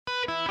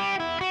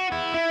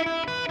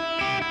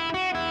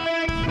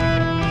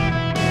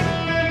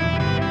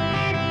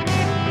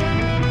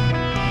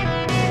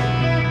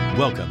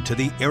Welcome to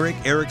the Eric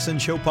Erickson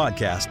Show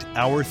Podcast,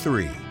 Hour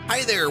 3.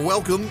 Hi there,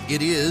 welcome.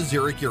 It is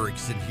Eric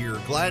Erickson here.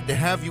 Glad to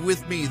have you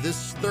with me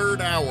this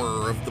third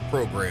hour of the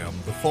program.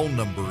 The phone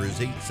number is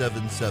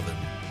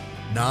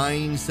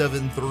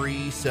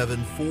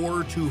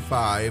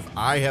 877-973-7425.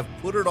 I have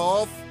put it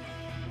off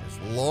as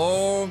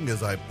long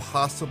as I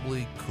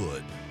possibly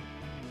could.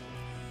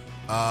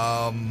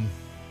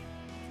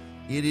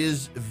 It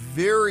is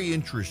very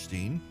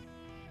interesting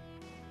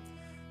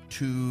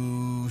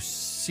to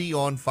see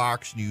on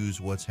Fox News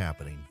what's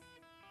happening.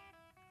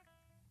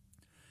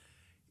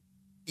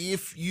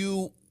 If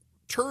you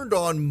turned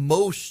on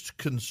most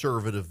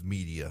conservative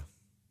media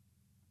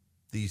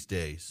these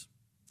days,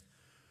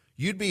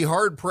 you'd be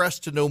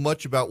hard-pressed to know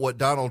much about what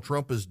Donald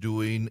Trump is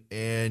doing,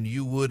 and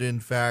you would, in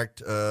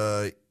fact,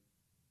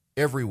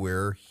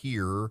 everywhere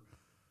hear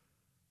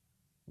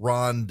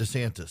Ron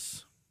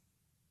DeSantis.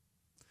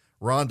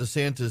 Ron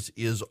DeSantis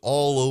is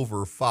all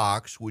over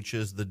Fox, which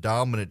is the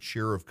dominant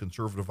share of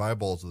conservative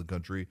eyeballs in the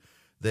country.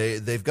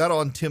 They've got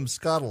on Tim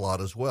Scott a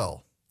lot as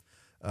well.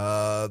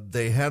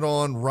 They had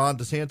on Ron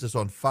DeSantis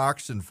on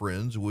Fox and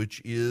Friends, which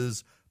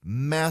is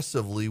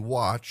massively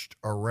watched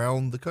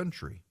around the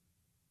country.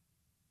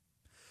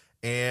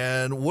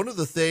 And one of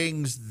the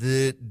things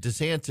that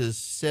DeSantis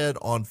said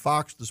on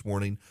Fox this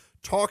morning,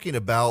 talking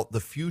about the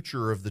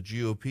future of the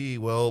GOP,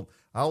 well,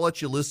 I'll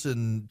let you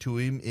listen to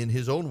him in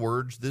his own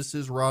words. This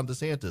is Ron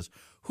DeSantis,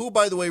 who,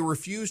 by the way,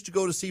 refused to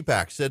go to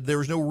CPAC, said there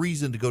was no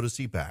reason to go to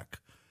CPAC.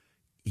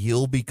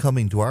 He'll be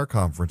coming to our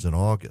conference in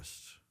August.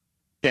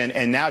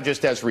 And now,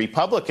 just as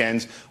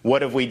Republicans,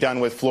 what have we done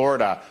with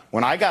Florida?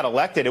 When I got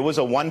elected, it was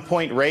a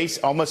one-point race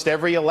almost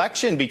every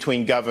election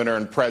between governor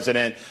and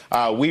president.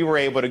 We were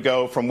able to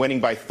go from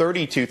winning by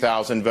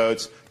 32,000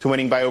 votes to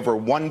winning by over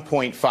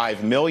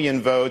 1.5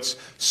 million votes,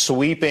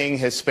 sweeping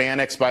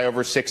Hispanics by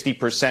over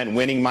 60%,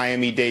 winning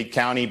Miami-Dade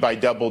County by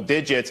double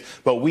digits.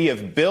 But we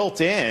have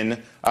built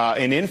in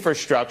an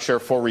infrastructure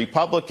for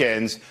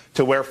Republicans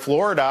to where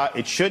Florida,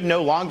 it should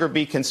no longer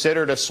be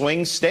considered a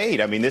swing state.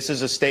 I mean, this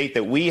is a state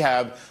that we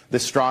have the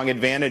strong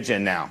advantage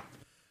in now.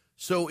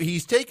 So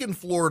he's taken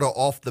Florida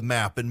off the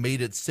map and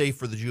made it safe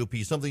for the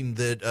GOP, something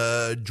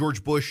that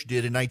George Bush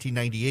did in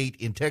 1998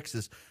 in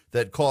Texas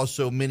that caused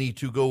so many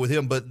to go with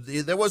him. But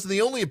that wasn't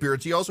the only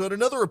appearance. He also had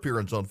another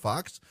appearance on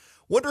Fox.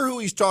 Wonder who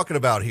he's talking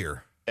about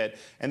here. And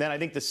then I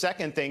think the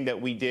second thing that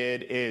we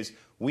did is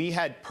we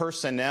had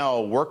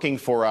personnel working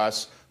for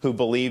us who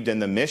believed in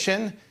the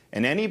mission,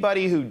 and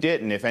anybody who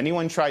didn't, if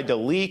anyone tried to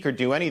leak or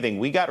do anything,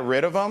 we got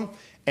rid of them.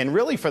 And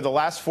really, for the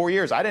last 4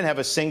 years, I didn't have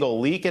a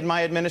single leak in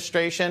my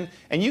administration.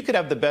 And you could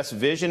have the best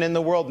vision in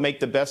the world, make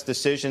the best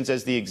decisions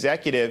as the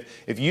executive.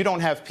 If you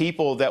don't have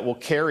people that will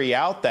carry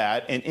out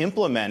that and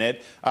implement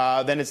it,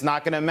 then it's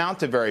not going to amount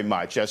to very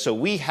much. So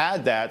we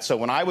had that. So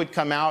when I would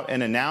come out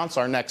and announce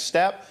our next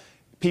step,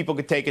 people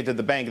could take it to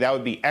the bank. That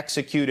would be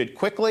executed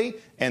quickly,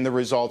 and the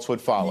results would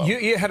follow.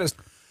 You had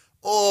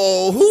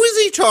who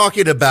is he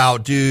talking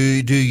about, do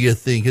you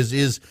think?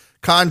 His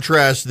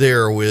contrast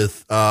there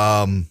with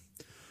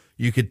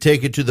you could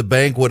take it to the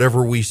bank,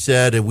 whatever we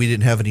said, and we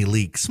didn't have any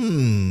leaks.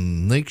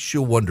 Makes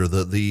you wonder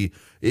the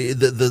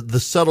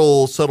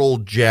subtle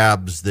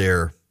jabs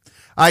there.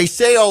 I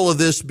say all of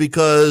this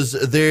because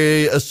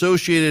the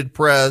Associated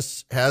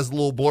Press has a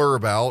little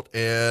blurb out,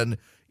 and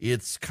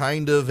it's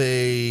kind of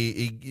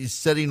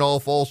setting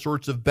off all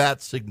sorts of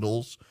bat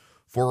signals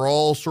for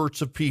all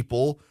sorts of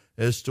people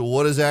as to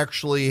what is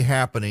actually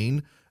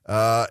happening.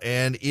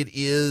 And it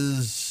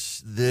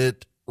is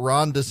that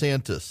Ron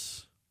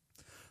DeSantis,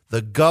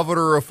 the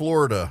governor of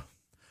Florida,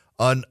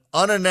 an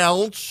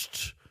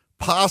unannounced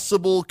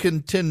possible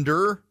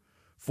contender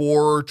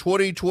for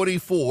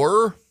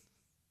 2024,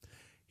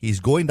 he's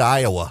going to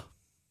Iowa.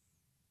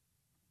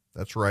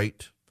 That's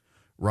right.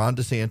 Ron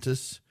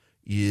DeSantis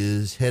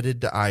is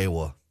headed to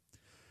Iowa.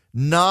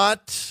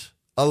 Not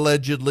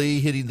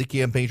allegedly hitting the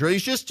campaign trail.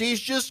 He's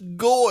just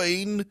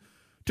going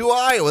to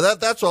Iowa.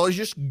 That's all. He's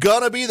just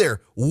gonna be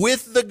there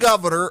with the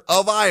governor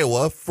of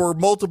Iowa for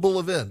multiple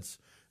events.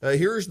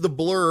 Here's the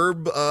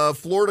blurb.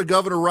 Florida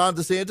Governor Ron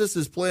DeSantis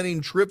is planning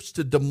trips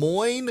to Des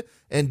Moines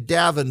and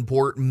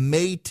Davenport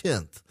May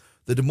 10th.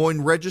 The Des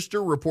Moines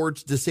Register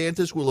reports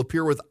DeSantis will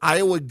appear with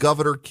Iowa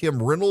Governor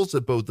Kim Reynolds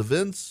at both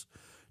events.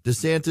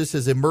 DeSantis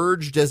has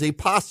emerged as a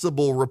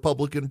possible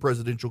Republican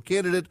presidential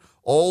candidate,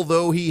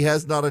 although he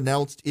has not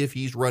announced if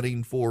he's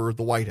running for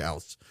the White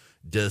House.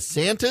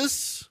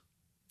 DeSantis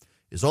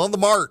is on the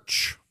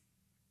march.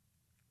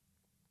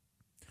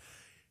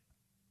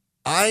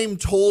 I'm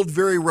told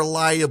very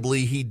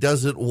reliably he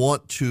doesn't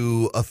want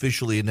to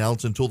officially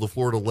announce until the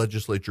Florida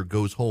legislature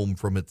goes home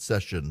from its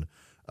session.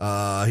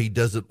 He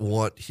doesn't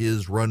want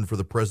his run for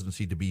the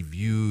presidency to be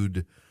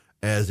viewed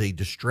as a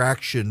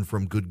distraction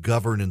from good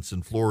governance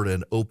in Florida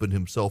and open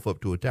himself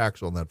up to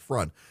attacks on that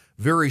front.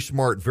 Very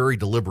smart, very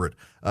deliberate.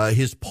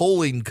 His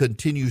polling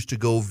continues to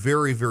go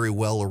very, very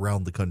well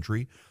around the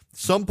country.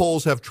 Some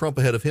polls have Trump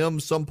ahead of him.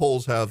 Some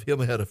polls have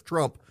him ahead of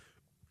Trump.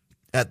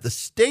 At the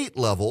state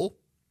level,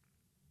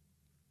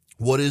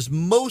 what is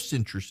most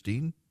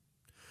interesting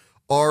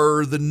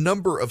are the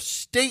number of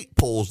state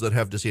polls that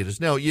have DeSantis.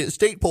 Now,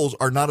 state polls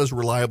are not as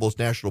reliable as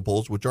national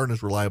polls, which aren't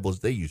as reliable as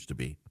they used to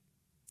be.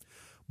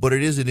 But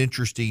it is an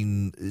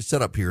interesting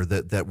setup here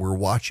that we're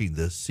watching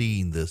this,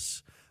 seeing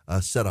this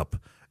setup.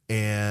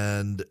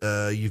 And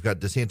you've got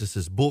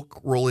DeSantis's book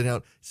rolling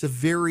out. It's a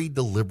very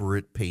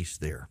deliberate pace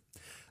there.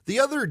 The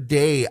other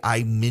day,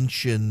 I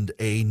mentioned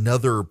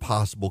another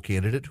possible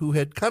candidate who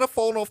had kind of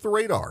fallen off the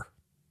radar.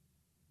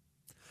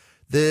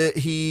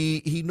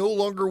 He no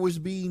longer was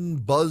being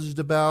buzzed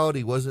about.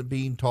 He wasn't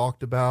being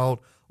talked about.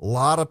 A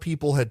lot of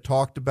people had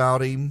talked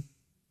about him.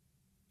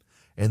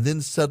 And then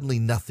suddenly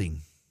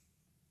nothing.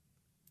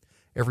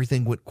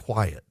 Everything went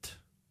quiet.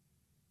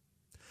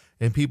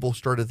 And people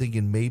started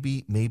thinking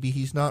maybe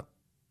he's not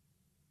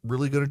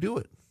really going to do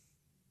it.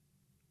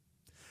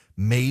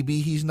 Maybe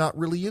he's not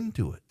really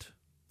into it.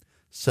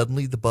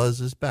 Suddenly the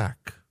buzz is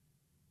back.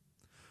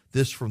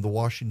 This from the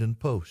Washington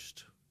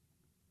Post.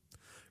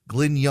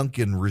 Glenn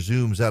Youngkin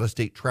resumes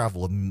out-of-state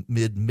travel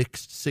amid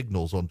mixed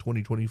signals on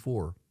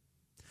 2024.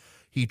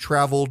 He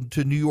traveled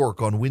to New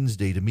York on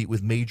Wednesday to meet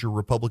with major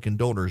Republican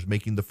donors,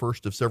 making the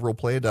first of several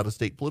planned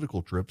out-of-state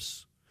political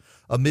trips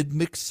amid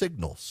mixed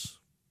signals.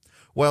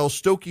 While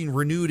stoking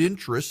renewed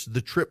interest,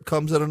 the trip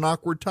comes at an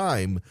awkward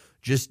time,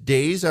 just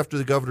days after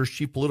the governor's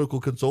chief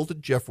political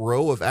consultant, Jeff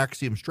Rowe of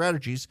Axiom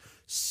Strategies,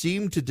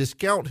 seemed to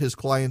discount his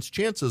client's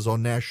chances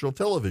on national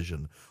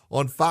television.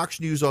 On Fox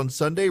News on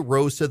Sunday,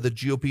 Rowe said the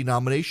GOP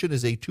nomination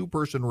is a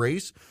two-person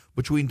race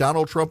between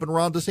Donald Trump and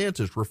Ron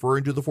DeSantis,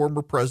 referring to the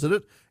former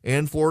president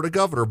and Florida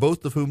governor,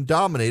 both of whom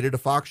dominated a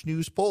Fox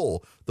News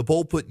poll. The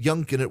poll put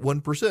Youngkin at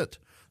 1%.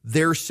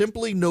 There's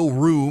simply no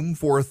room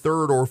for a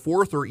third or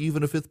fourth or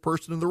even a fifth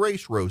person in the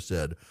race, Rowe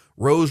said.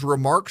 Rowe's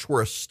remarks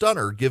were a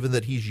stunner, given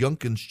that he's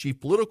Youngkin's chief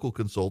political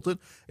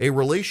consultant, a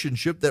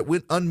relationship that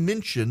went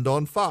unmentioned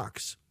on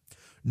Fox.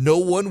 No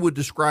one would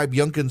describe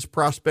Youngkin's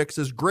prospects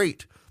as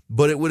great,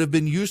 but it would have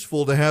been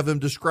useful to have him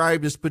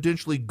described as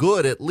potentially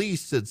good, at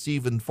least, said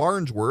Stephen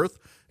Farnsworth,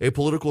 a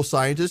political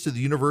scientist at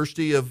the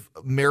University of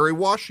Mary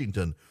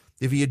Washington.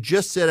 If he had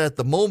just said at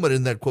the moment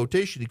in that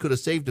quotation, he could have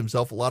saved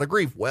himself a lot of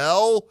grief.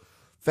 Well,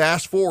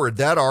 fast forward,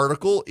 that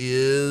article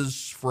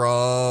is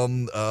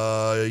from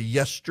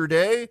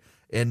yesterday,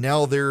 and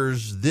now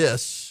there's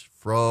this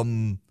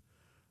from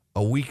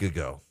a week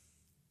ago.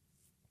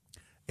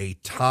 A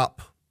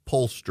top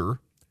pollster,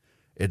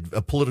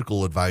 a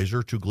political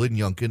advisor to Glenn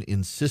Youngkin,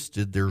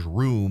 insisted there's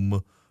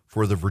room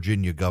for the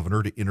Virginia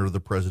governor to enter the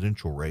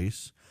presidential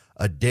race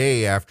a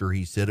day after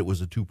he said it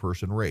was a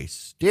two-person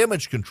race.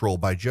 Damage control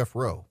by Jeff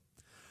Rowe.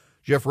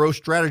 Jeff Rowe,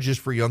 strategist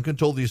for Youngkin,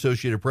 told the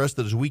Associated Press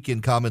that his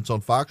weekend comments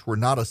on Fox were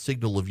not a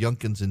signal of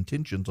Youngkin's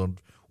intentions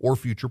or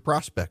future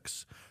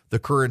prospects. The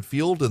current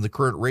field and the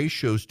current race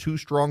shows two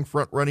strong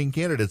front-running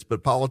candidates,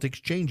 but politics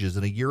changes,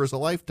 and a year is a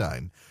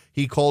lifetime.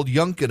 He called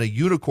Youngkin a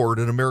unicorn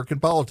in American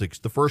politics,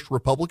 the first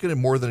Republican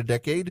in more than a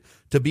decade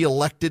to be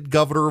elected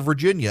governor of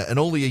Virginia, and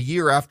only a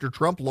year after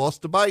Trump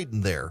lost to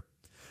Biden there.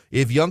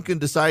 If Youngkin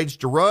decides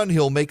to run,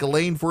 he'll make a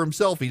lane for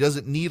himself. He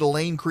doesn't need a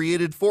lane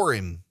created for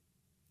him.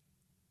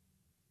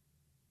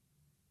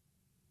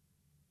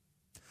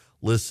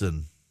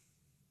 Listen.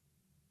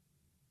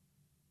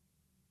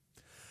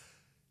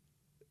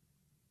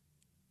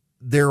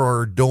 There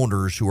are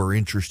donors who are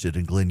interested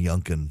in Glenn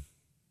Youngkin.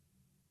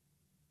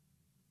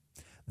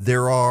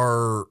 There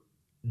are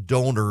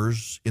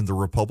donors in the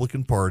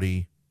Republican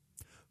Party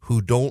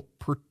who don't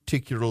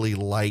particularly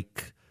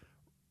like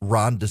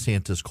Ron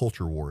DeSantis'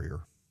 culture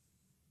warrior.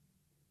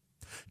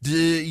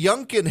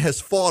 Youngkin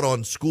has fought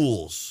on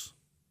schools,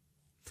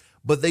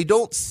 but they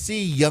don't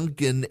see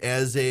Youngkin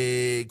as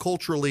a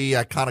culturally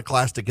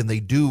iconoclastic, and they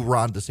do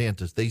Ron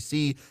DeSantis. They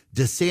see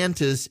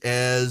DeSantis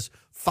as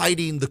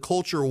fighting the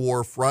culture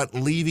war front,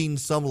 leaving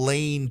some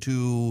lane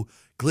to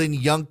Glenn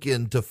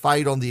Youngkin to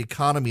fight on the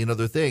economy and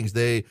other things.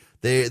 They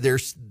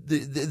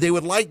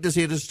would like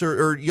DeSantis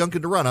or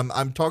Youngkin to run.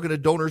 I'm talking to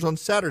donors on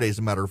Saturday, as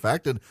a matter of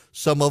fact, and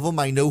some of them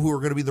I know who are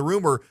going to be in the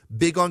room are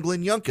big on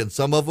Glenn Youngkin.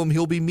 Some of them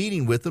he'll be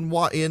meeting with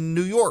in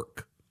New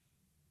York.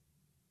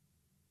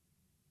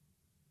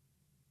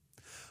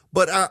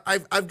 But I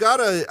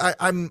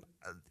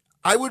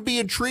would be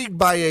intrigued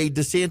by a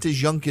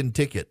DeSantis Youngkin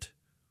ticket.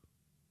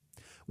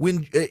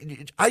 When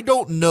I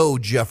don't know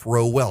Jeff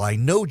Rowe well. I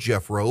know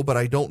Jeff Rowe, but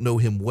I don't know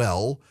him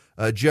well.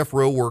 Jeff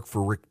Rowe worked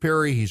for Rick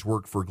Perry. He's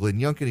worked for Glenn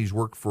Youngkin. He's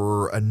worked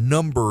for a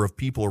number of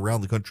people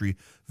around the country,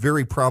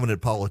 very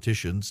prominent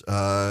politicians.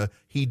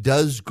 He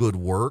does good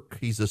work.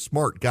 He's a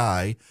smart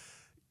guy.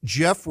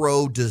 Jeff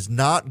Rowe does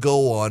not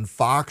go on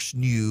Fox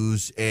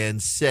News and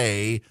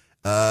say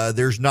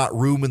there's not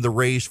room in the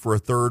race for a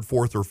third,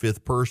 fourth, or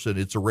fifth person.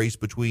 It's a race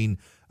between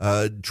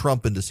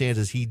Trump and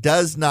DeSantis. He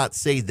does not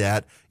say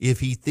that if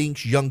he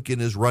thinks Youngkin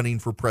is running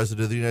for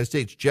president of the United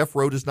States. Jeff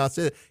Rowe does not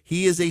say that.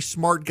 He is a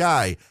smart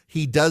guy.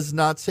 He does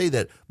not say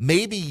that.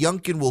 Maybe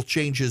Youngkin will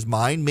change his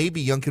mind.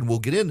 Maybe Youngkin will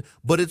get in,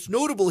 but it's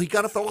notable he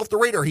kind of fell off the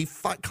radar. He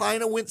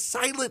kind of went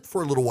silent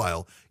for a little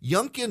while.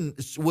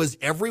 Youngkin was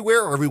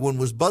everywhere. Everyone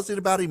was buzzing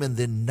about him, and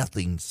then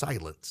nothing,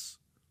 silence.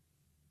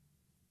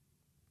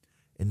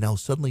 And now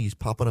suddenly he's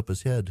popping up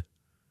his head,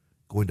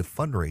 going to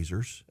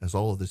fundraisers as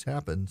all of this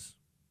happens.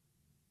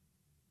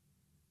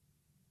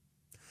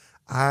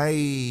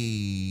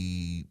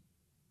 I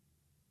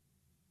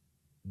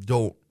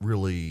don't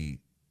really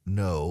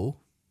know.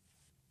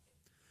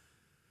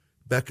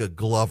 Becca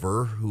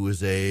Glover, who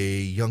is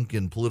a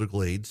Youngkin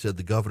political aide, said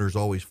the governor's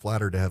always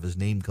flattered to have his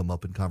name come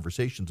up in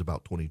conversations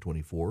about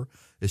 2024,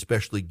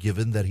 especially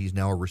given that he's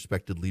now a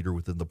respected leader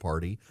within the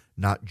party,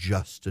 not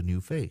just a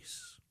new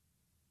face.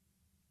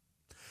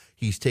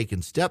 He's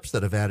taken steps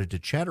that have added to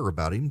chatter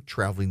about him,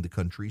 traveling the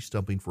country,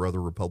 stumping for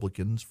other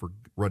Republicans, for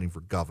running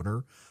for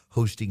governor,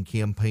 hosting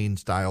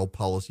campaign-style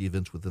policy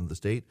events within the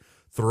state,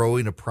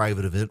 throwing a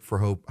private event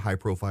for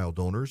high-profile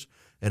donors.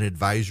 An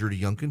advisor to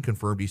Youngkin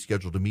confirmed he's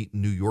scheduled to meet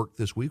in New York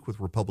this week with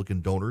Republican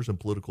donors and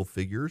political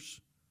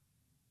figures.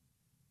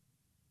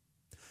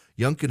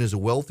 Youngkin is a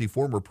wealthy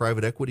former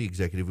private equity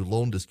executive who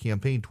loaned his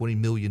campaign $20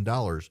 million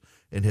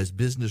and has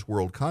business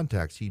world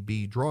contacts he'd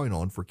be drawing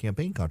on for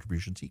campaign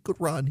contributions. He could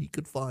run, he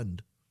could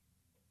fund.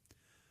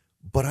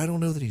 But I don't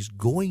know that he's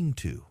going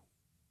to.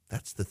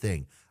 That's the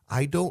thing.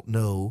 I don't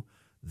know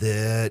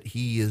that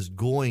he is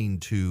going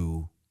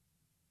to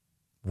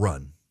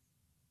run.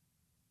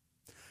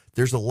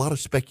 There's a lot of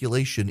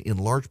speculation in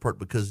large part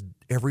because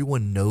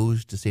everyone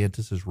knows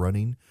DeSantis is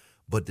running,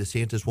 but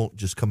DeSantis won't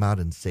just come out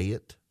and say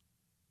it.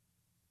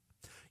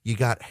 You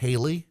got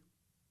Haley.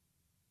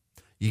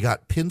 You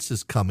got Pence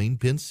is coming.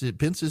 Pence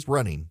is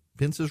running.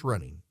 Pence is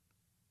running.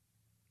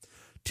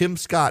 Tim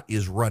Scott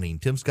is running.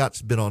 Tim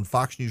Scott's been on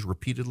Fox News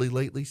repeatedly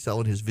lately,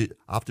 selling his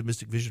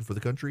optimistic vision for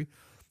the country.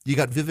 You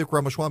got Vivek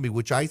Ramaswamy,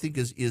 which I think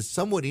is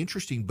somewhat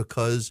interesting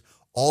because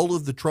all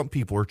of the Trump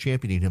people are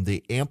championing him.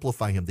 They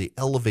amplify him. They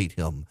elevate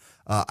him.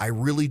 I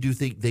really do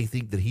think they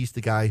think that he's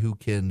the guy who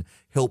can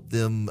help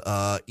them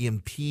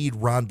impede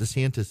Ron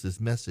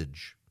DeSantis'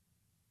 message.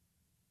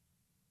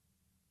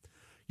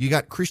 You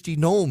got Kristi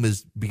Noem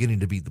is beginning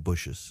to beat the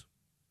bushes.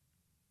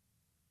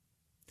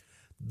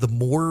 The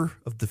more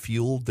of the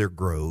field there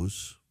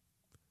grows,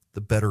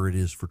 the better it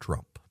is for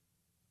Trump.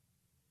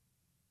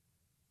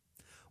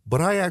 But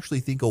I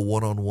actually think a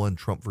one-on-one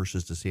Trump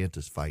versus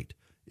DeSantis fight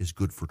is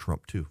good for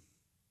Trump too.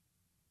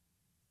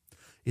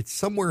 It's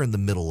somewhere in the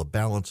middle, a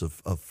balance of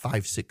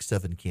 5, 6,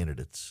 7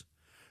 candidates.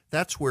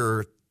 That's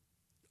where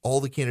all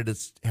the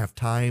candidates have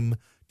time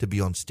to be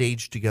on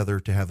stage together,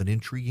 to have an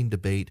intriguing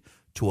debate,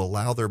 to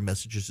allow their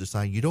messages to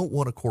sign. You don't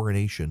want a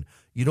coronation.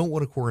 You don't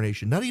want a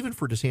coronation, not even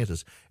for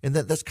DeSantis. And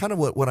that's kind of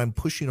what I'm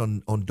pushing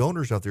on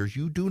donors out there is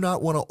you do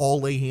not want to all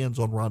lay hands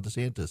on Ron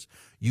DeSantis.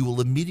 You will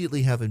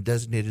immediately have him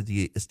designated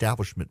the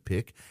establishment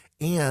pick,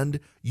 and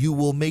you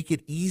will make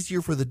it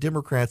easier for the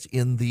Democrats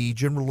in the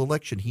general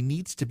election. He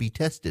needs to be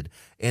tested.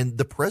 And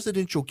the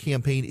presidential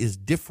campaign is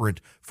different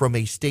from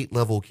a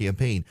state-level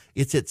campaign.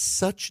 It's at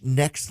such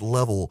next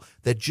level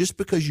that just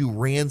because you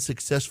ran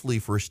successfully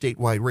for a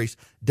statewide race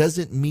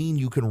doesn't mean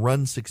you can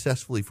run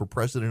successfully for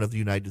president of the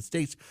United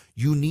States.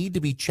 You need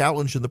to be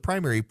challenged in the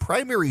primary.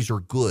 Primaries are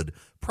good.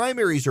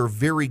 Primaries are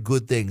very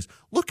good things.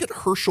 Look at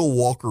Herschel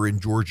Walker in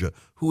Georgia,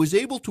 who was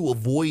able to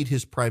avoid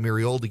his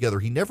primary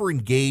altogether. He never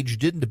engaged,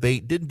 didn't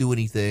debate, didn't do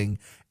anything.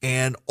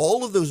 And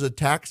all of those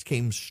attacks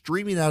came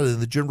streaming out of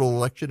the general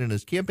election, and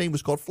his campaign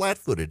was called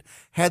flat-footed.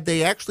 Had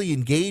they actually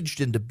engaged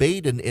in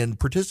debate and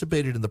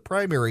participated in the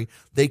primary,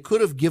 they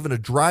could have given a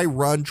dry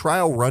run,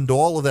 trial run to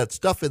all of that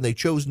stuff, and they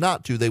chose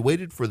not to. They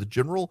waited for the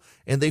general,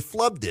 and they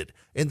flubbed it.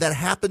 And that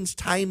happens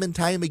time and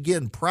time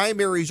again.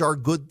 Primaries are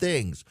good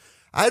things.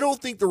 I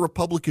don't think the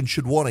Republicans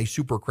should want a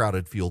super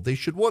crowded field. They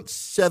should want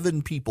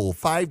 7 people,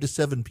 5 to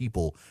 7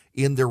 people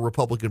in their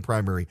Republican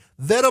primary.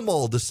 Vet them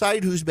all,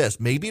 decide who's best.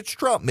 Maybe it's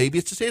Trump, maybe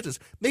it's DeSantis,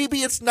 maybe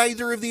it's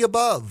neither of the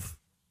above.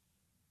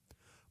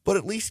 But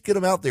at least get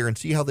them out there and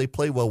see how they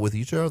play well with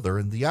each other.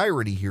 And the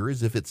irony here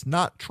is if it's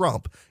not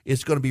Trump,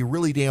 it's going to be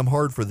really damn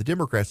hard for the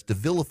Democrats to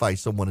vilify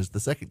someone as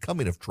the second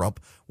coming of Trump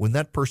when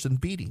that person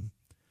beat him.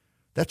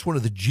 That's one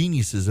of the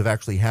geniuses of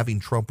actually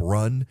having Trump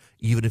run,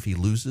 even if he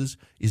loses,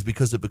 is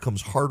because it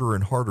becomes harder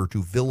and harder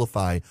to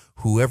vilify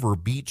whoever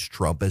beats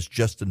Trump as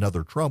just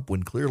another Trump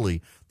when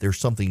clearly there's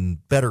something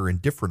better and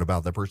different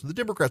about that person. The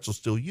Democrats will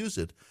still use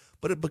it,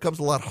 but it becomes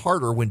a lot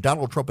harder when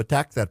Donald Trump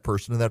attacked that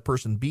person and that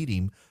person beat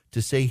him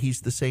to say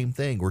he's the same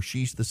thing or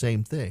she's the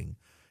same thing.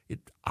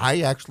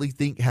 I actually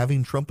think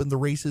having Trump in the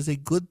race is a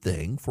good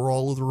thing for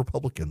all of the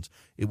Republicans.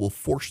 It will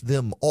force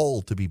them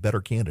all to be better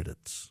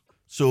candidates.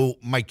 So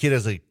my kid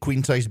has a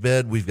queen-size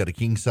bed. We've got a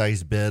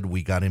king-size bed.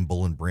 We got him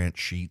Bull and Branch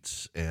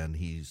sheets, and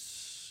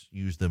he's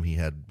used them. He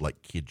had,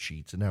 like, kid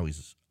sheets, and now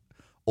he's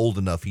old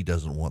enough he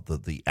doesn't want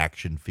the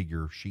action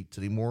figure sheets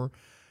anymore.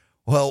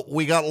 Well,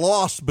 we got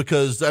lost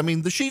because, I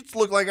mean, the sheets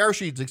look like our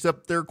sheets,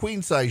 except they're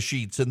queen-size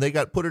sheets, and they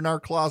got put in our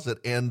closet,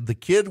 and the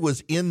kid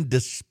was in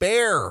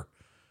despair.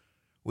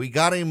 We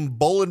got him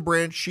Bull and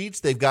Branch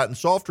sheets. They've gotten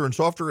softer and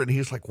softer, and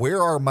he's like,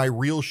 where are my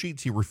real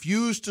sheets? He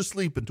refused to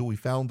sleep until we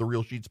found the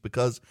real sheets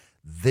because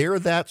they're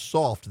that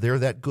soft. They're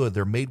that good.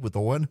 They're made with a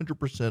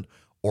 100%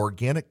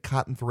 organic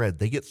cotton thread.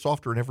 They get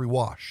softer in every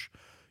wash.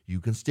 You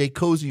can stay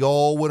cozy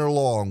all winter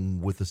long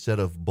with a set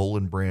of Boll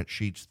and Branch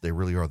sheets. They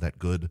really are that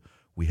good.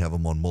 We have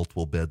them on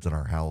multiple beds in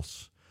our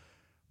house.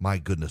 My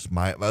goodness,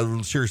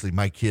 seriously,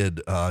 my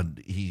kid,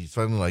 he's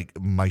finally like,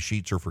 my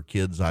sheets are for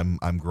kids.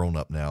 I'm grown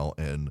up now,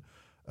 and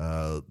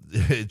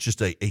it's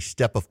just a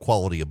step of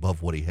quality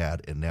above what he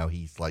had, and now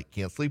he's like,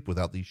 can't sleep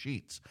without these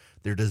sheets.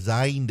 They're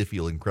designed to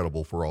feel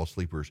incredible for all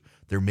sleepers.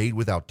 They're made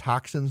without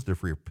toxins. They're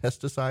free of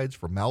pesticides,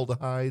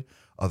 formaldehyde,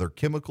 other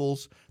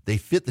chemicals. They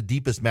fit the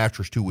deepest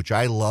mattress too, which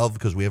I love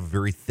because we have a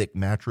very thick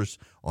mattress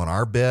on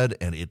our bed,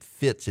 and it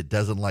fits. It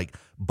doesn't like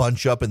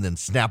bunch up and then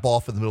snap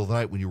off in the middle of the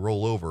night when you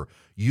roll over.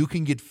 You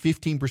can get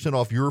 15%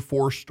 off your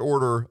first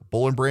order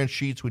Boll and Branch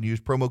sheets when you use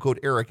promo code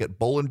ERIC at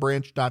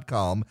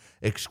bollandbranch.com.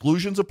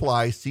 Exclusions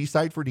apply. See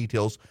site for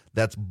details.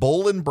 That's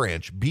Boll and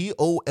Branch,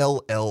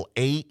 BOLLAND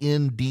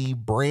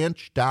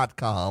branch.com.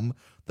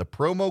 The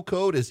promo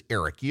code is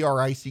ERIC,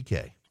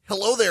 ERICK.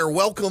 Hello there.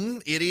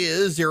 Welcome. It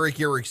is Eric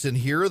Erickson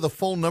here. The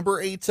phone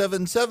number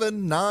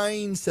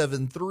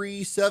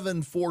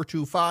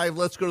 877-973-7425.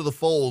 Let's go to the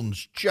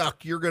phones.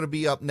 Chuck, you're going to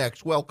be up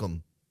next.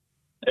 Welcome.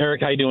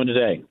 Eric, how you doing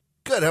today?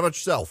 Good. How about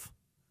yourself?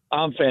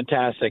 I'm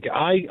fantastic.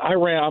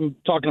 I'm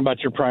talking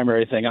about your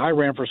primary thing. I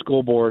ran for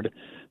school board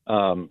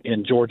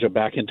in Georgia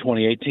back in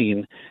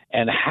 2018,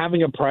 and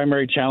having a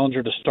primary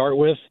challenger to start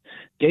with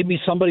gave me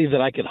somebody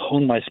that I could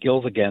hone my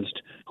skills against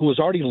who was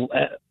already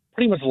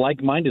pretty much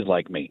like-minded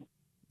like me.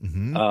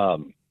 Mm-hmm.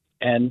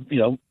 And, you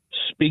know,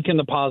 speaking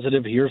the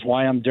positive, here's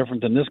why I'm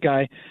different than this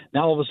guy.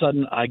 Now, all of a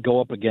sudden, I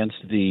go up against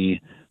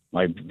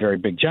my very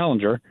big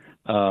challenger,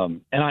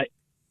 and I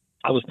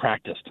was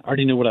practiced. I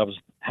already knew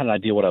had an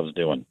idea what I was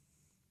doing.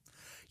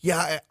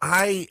 Yeah,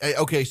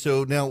 okay,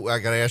 so now I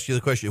got to ask you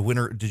the question.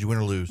 Did you win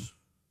or lose?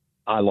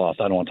 I lost.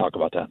 I don't want to talk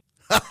about that.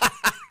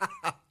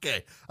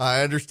 Okay,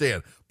 I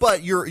understand.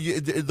 But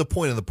the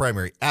point of the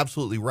primary,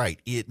 absolutely right.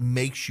 It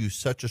makes you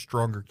such a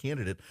stronger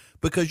candidate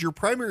because your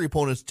primary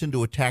opponents tend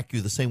to attack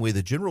you the same way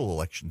the general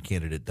election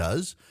candidate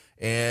does,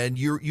 and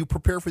you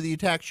prepare for the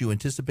attacks. You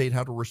anticipate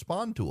how to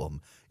respond to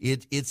them.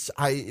 If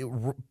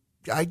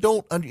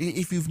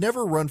you've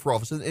never run for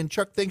office, and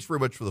Chuck, thanks very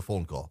much for the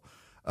phone call.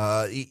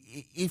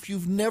 If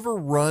you've never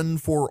run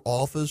for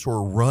office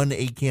or run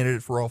a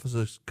candidate for office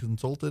as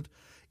consultant,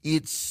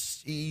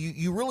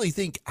 you really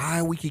think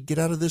we could get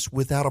out of this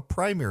without a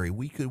primary.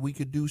 We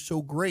could do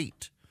so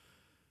great.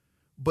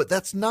 But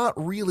that's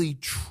not really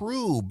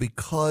true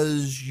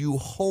because you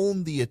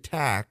hone the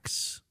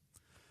attacks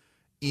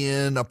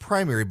in a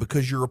primary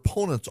because your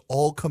opponents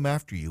all come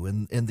after you.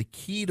 And the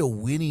key to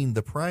winning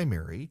the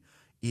primary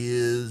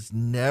is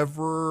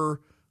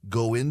never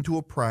go into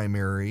a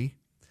primary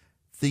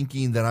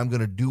thinking that I'm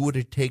going to do what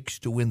it takes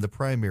to win the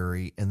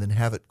primary and then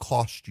have it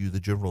cost you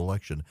the general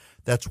election.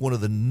 That's one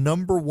of the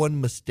number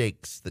one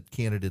mistakes that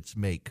candidates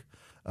make.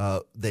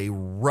 They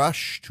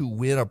rush to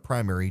win a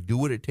primary, do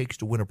what it takes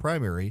to win a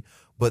primary,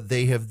 but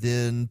they have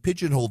then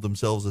pigeonholed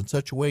themselves in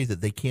such a way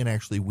that they can't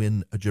actually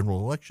win a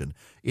general election.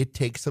 It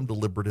takes some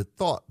deliberate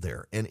thought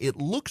there, and it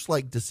looks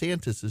like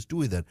DeSantis is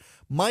doing that.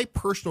 My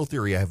personal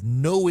theory, I have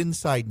no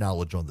inside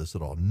knowledge on this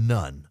at all,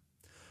 none.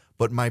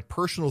 But my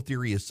personal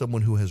theory as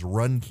someone who has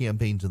run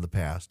campaigns in the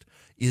past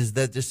is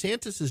that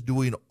DeSantis is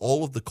doing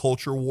all of the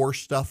culture war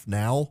stuff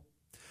now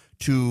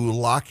to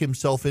lock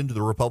himself into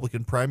the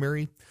Republican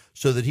primary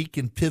so that he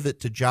can pivot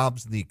to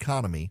jobs in the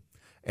economy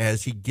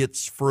as he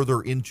gets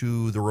further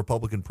into the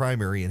Republican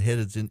primary and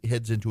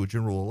heads into a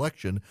general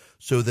election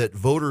so that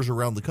voters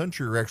around the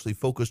country are actually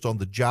focused on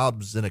the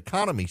jobs and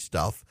economy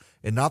stuff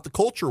and not the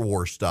culture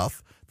war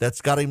stuff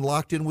that's got him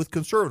locked in with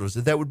conservatives.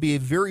 And that would be a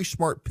very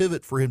smart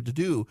pivot for him to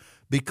do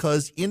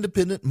because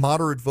independent,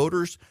 moderate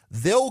voters,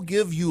 they'll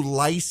give you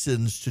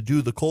license to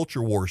do the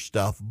culture war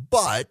stuff.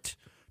 But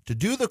to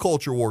do the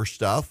culture war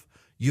stuff,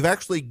 you've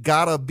actually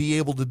got to be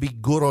able to be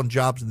good on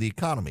jobs in the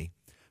economy.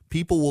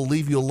 People will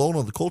leave you alone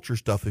on the culture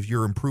stuff if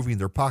you're improving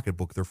their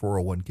pocketbook, their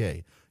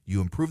 401k.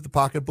 You improve the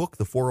pocketbook,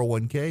 the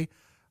 401k,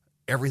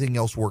 everything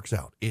else works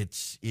out.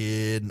 It's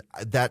in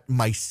that.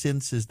 My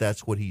sense is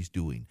that's what he's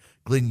doing.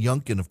 Glenn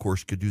Youngkin, of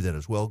course, could do that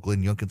as well.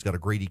 Glenn Youngkin's got a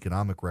great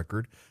economic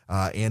record,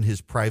 and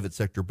his private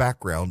sector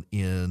background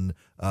in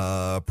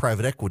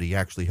private equity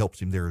actually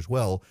helps him there as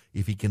well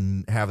if he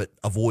can have it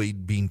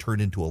avoid being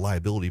turned into a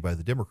liability by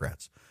the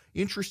Democrats.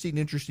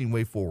 Interesting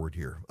way forward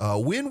here.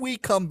 When we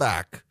come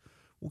back,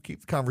 we'll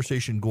keep the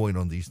conversation going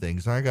on these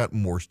things. I got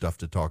more stuff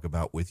to talk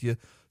about with you.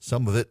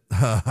 Some of it,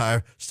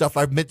 stuff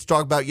I meant to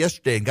talk about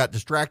yesterday and got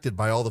distracted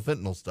by all the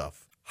fentanyl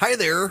stuff. Hi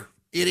there.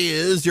 It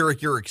is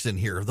Eric Erickson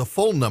here. The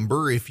phone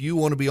number, if you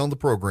want to be on the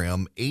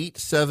program,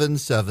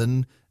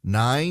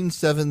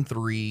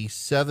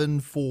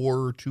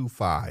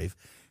 877-973-7425.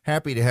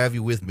 Happy to have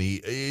you with me.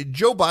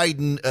 Joe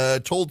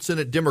Biden told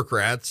Senate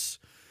Democrats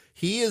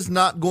he is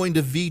not going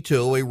to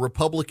veto a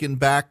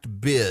Republican-backed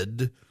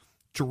bid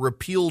to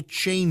repeal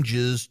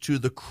changes to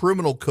the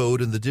criminal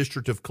code in the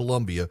District of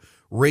Columbia,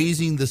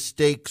 raising the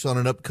stakes on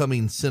an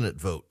upcoming Senate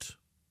vote.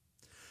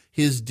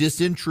 His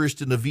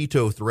disinterest in a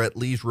veto threat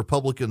leaves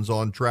Republicans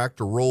on track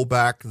to roll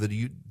back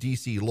the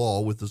D.C.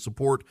 law with the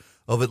support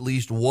of at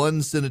least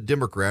one Senate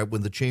Democrat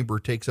when the chamber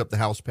takes up the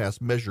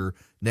House-passed measure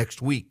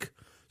next week.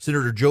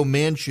 Senator Joe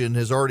Manchin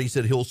has already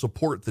said he'll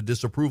support the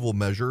disapproval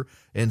measure,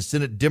 and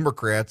Senate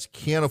Democrats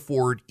can't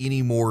afford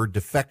any more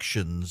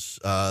defections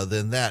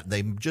than that.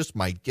 They just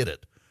might get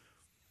it.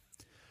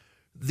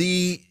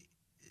 The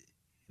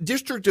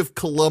District of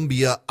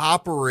Columbia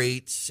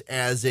operates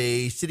as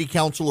a city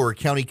council or a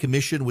county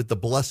commission with the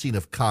blessing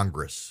of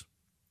Congress.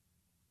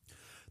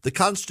 The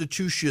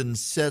Constitution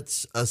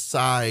sets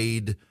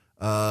aside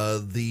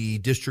the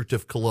District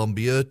of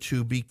Columbia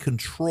to be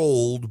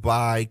controlled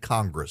by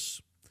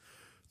Congress.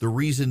 The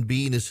reason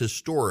being is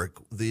historic.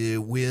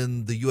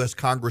 When the U.S.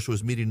 Congress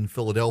was meeting in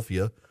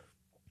Philadelphia,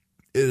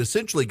 it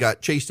essentially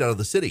got chased out of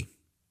the city.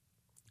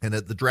 And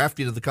at the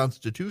drafting of the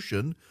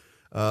Constitution,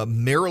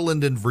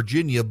 Maryland and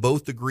Virginia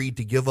both agreed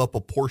to give up a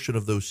portion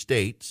of those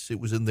states. It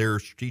was in their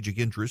strategic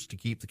interest to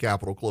keep the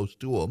capital close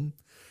to them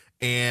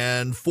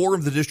and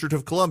form the District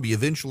of Columbia.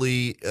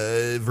 Eventually,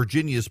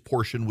 Virginia's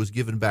portion was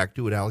given back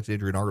to it.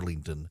 Alexandria and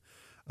Arlington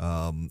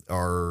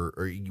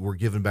were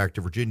given back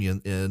to Virginia,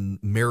 and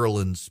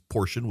Maryland's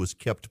portion was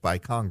kept by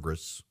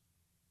Congress.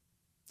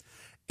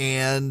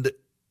 And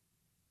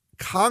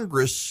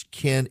Congress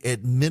can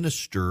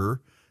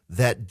administer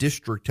that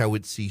district how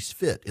it sees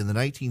fit. In the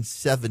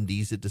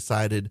 1970s, it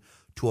decided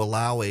to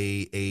allow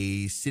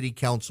a city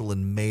council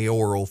and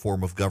mayoral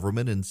form of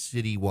government in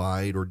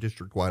citywide or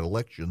district-wide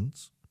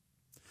elections.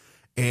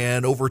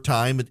 And over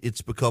time,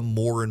 it's become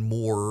more and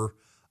more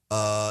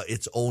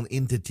its own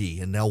entity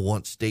and now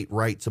wants state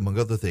rights, among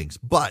other things.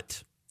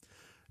 But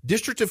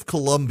District of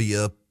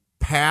Columbia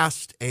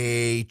passed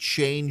a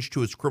change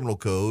to its criminal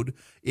code.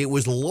 It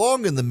was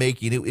long in the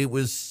making. It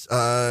was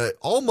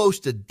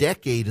almost a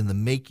decade in the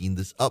making,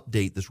 this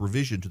update, this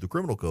revision to the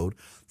criminal code.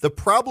 The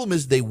problem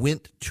is they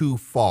went too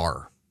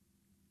far.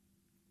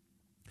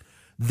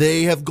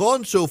 They have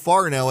gone so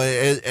far now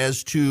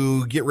as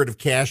to get rid of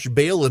cash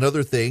bail and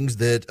other things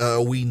that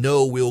we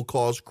know will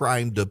cause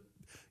crime to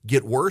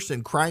get worse,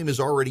 and crime is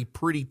already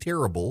pretty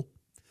terrible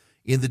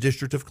in the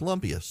District of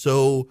Columbia.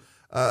 So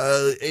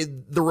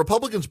the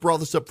Republicans brought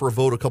this up for a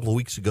vote a couple of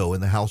weeks ago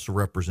in the House of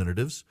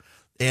Representatives,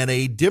 and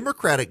a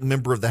Democratic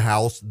member of the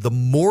House, the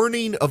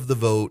morning of the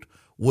vote,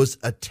 was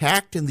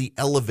attacked in the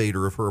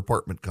elevator of her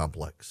apartment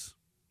complex.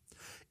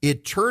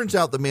 It turns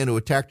out the man who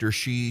attacked her,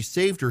 she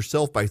saved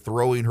herself by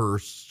throwing her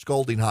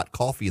scalding hot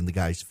coffee in the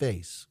guy's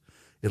face.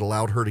 It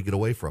allowed her to get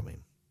away from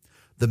him.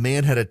 The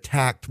man had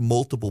attacked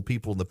multiple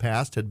people in the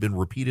past, had been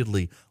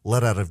repeatedly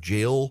let out of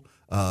jail,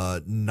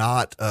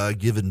 not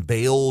given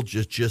bail,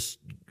 just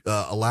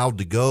allowed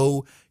to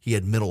go. He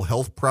had mental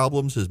health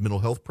problems. His mental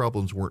health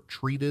problems weren't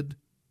treated.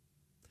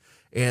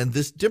 And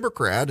this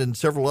Democrat and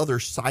several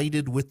others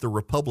sided with the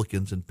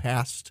Republicans and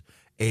passed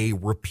a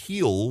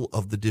repeal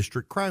of the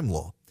district crime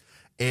law.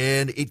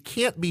 And it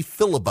can't be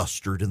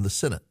filibustered in the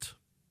Senate.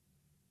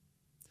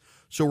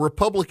 So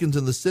Republicans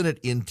in the Senate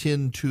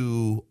intend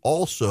to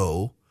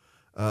also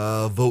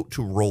vote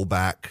to roll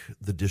back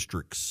the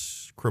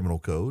district's criminal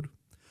code.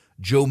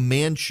 Joe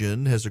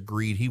Manchin has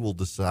agreed he will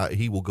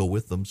go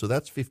with them. So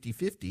that's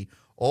 50-50.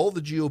 All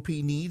the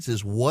GOP needs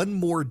is one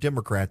more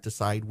Democrat to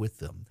side with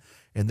them.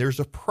 And there's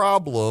a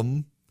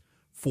problem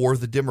for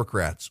the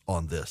Democrats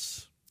on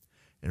this.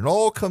 And it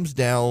all comes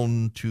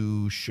down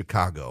to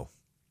Chicago.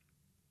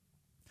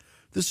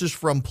 This is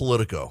from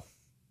Politico.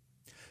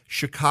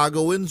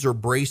 Chicagoans are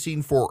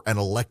bracing for an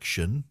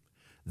election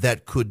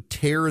that could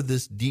tear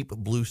this deep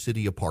blue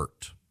city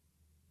apart.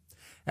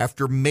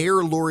 After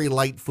Mayor Lori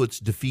Lightfoot's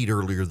defeat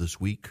earlier this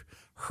week,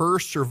 her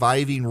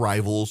surviving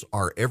rivals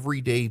are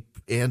everyday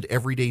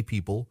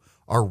people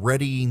are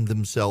readying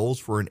themselves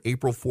for an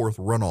April 4th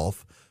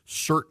runoff,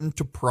 certain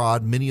to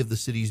prod many of the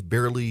city's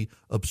barely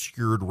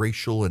obscured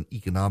racial and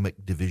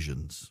economic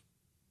divisions.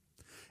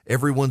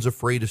 Everyone's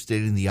afraid of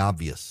stating the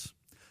obvious.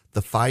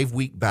 The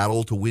 5-week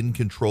battle to win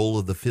control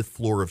of the 5th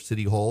floor of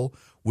City Hall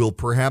will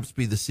perhaps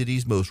be the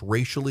city's most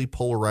racially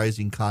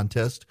polarizing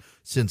contest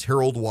since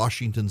Harold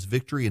Washington's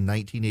victory in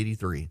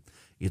 1983.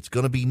 It's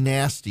going to be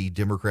nasty,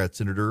 Democrat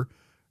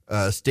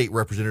State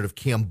Representative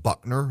Cam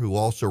Buckner, who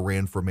also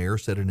ran for mayor,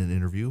 said in an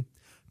interview.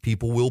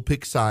 People will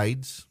pick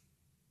sides.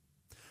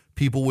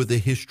 People with a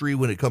history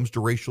when it comes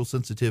to racial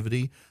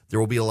sensitivity. There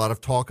will be a lot of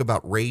talk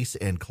about race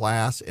and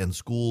class and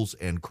schools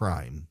and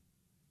crime.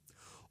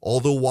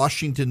 Although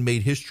Washington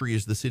made history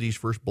as the city's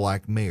first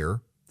black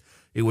mayor,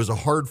 it was a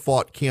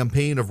hard-fought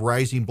campaign of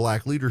rising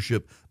black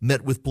leadership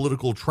met with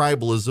political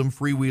tribalism,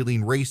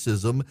 freewheeling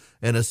racism,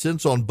 and a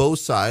sense on both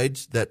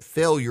sides that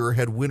failure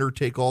had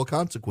winner-take-all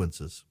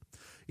consequences.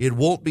 It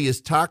won't be as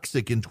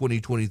toxic in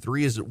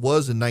 2023 as it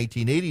was in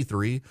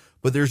 1983,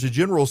 but there's a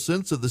general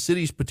sense of the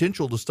city's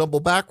potential to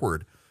stumble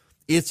backward.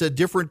 It's a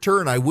different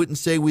turn. I wouldn't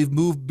say we've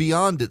moved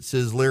beyond it,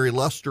 says Larry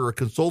Luster, a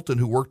consultant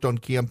who worked on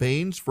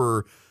campaigns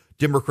for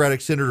Democratic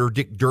Senator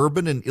Dick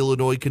Durbin and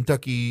Illinois,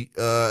 Kentucky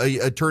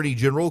Attorney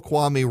General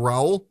Kwame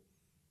Raoul.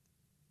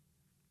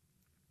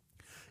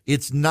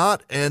 It's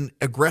not an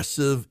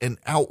aggressive and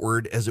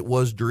outward as it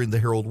was during the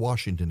Harold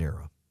Washington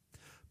era.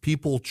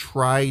 People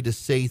try to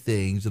say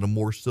things in a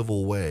more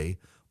civil way,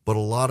 but a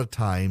lot of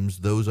times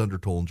those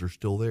undertones are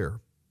still there.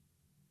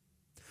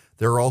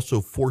 There are also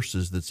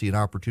forces that see an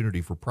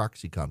opportunity for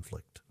proxy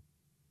conflict.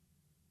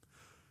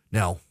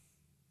 Now,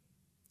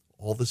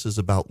 all this is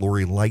about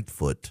Lori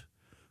Lightfoot,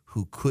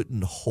 who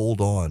couldn't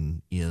hold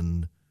on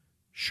in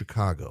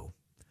Chicago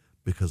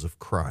because of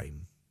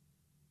crime.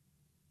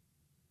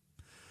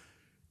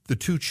 The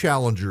two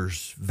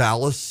challengers,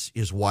 Vallis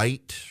is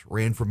white,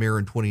 ran for mayor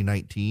in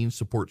 2019,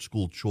 supports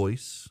school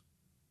choice.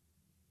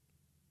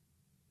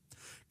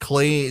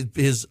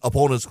 His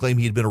opponents claim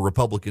he'd been a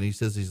Republican. He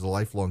says he's a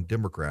lifelong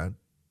Democrat.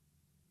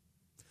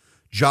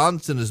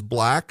 Johnson is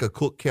black, a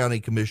Cook County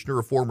commissioner,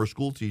 a former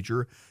school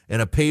teacher,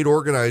 and a paid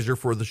organizer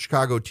for the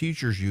Chicago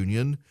Teachers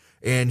Union,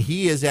 and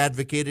he has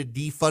advocated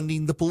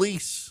defunding the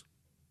police.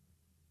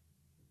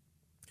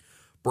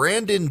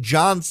 Brandon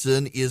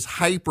Johnson is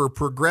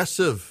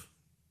hyper-progressive.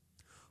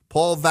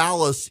 Paul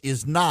Vallis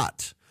is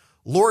not.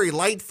 Lori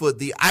Lightfoot,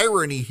 the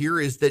irony here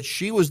is that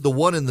she was the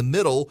one in the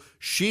middle.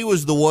 She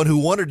was the one who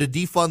wanted to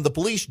defund the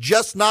police,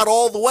 just not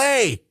all the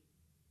way.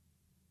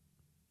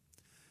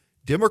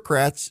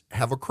 Democrats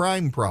have a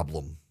crime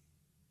problem.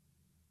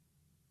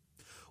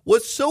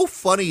 What's so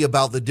funny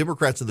about the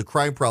Democrats and the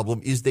crime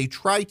problem is they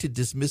try to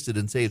dismiss it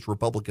and say it's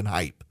Republican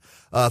hype.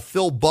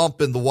 Phil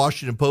Bump in the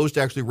Washington Post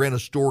actually ran a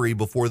story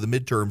before the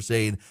midterm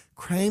saying,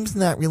 crime's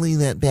not really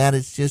that bad,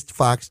 it's just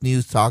Fox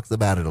News talks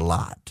about it a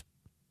lot.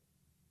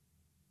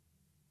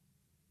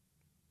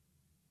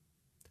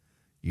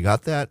 You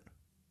got that?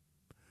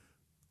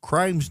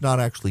 Crime's not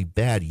actually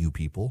bad, you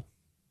people.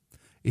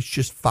 It's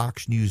just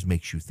Fox News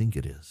makes you think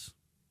it is.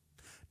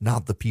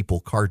 Not the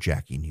people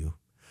carjacking you.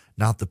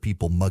 Not the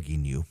people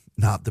mugging you.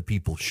 Not the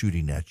people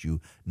shooting at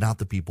you. Not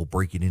the people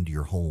breaking into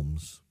your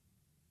homes.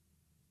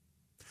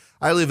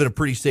 I live in a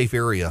pretty safe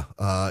area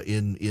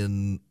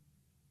in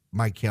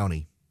my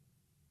county.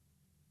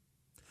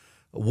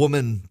 A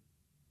woman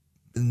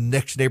in the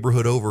next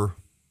neighborhood over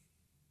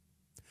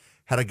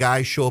had a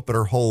guy show up at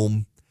her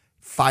home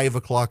 5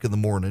 o'clock in the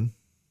morning,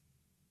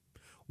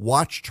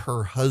 watched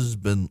her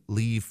husband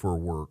leave for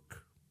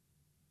work,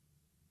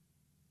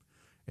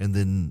 and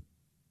then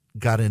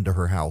got into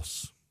her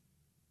house.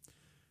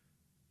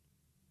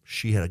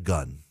 She had a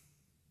gun.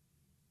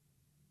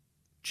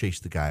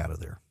 Chased the guy out of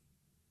there.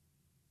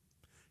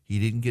 He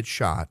didn't get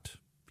shot.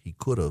 He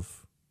could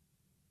have.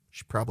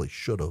 She probably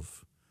should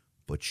have,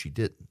 but she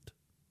didn't.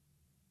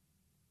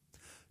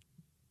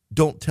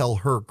 Don't tell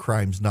her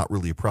crime's not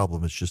really a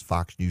problem. It's just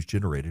Fox News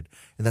generated.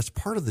 And that's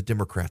part of the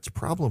Democrats'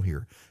 problem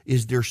here,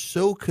 is they're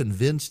so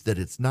convinced that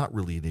it's not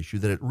really an issue,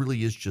 that it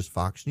really is just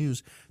Fox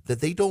News, that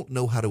they don't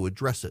know how to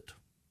address it.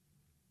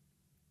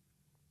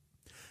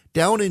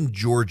 Down in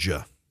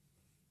Georgia,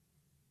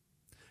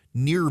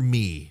 near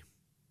me,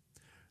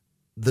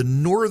 the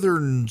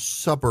northern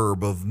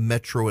suburb of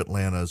metro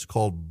Atlanta is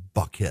called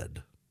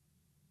Buckhead.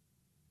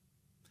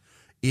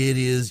 It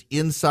is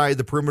inside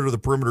the perimeter. The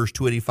perimeter is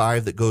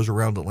 285 that goes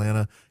around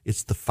Atlanta.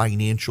 It's the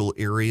financial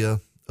area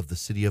of the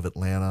city of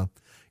Atlanta.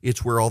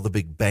 It's where all the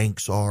big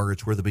banks are.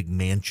 It's where the big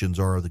mansions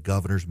are. The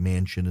governor's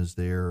mansion is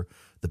there.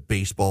 The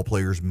baseball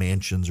players'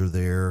 mansions are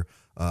there.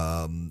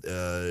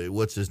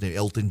 What's his name?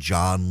 Elton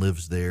John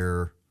lives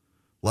there.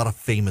 A lot of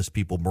famous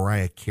people.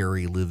 Mariah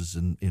Carey lives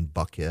in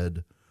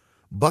Buckhead.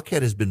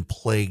 Buckhead has been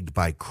plagued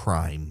by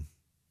crime.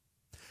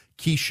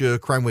 Keisha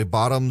Crimeway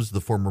Bottoms,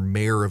 the former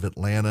mayor of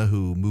Atlanta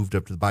who moved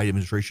up to the Biden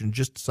administration,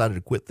 just decided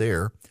to quit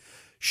there.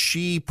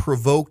 She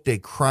provoked a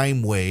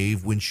crime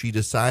wave when she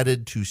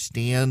decided to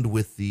stand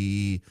with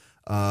the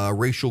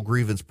racial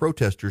grievance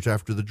protesters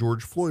after the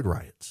George Floyd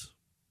riots.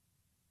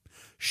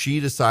 She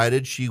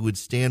decided she would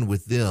stand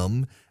with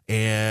them,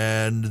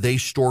 and they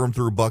stormed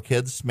through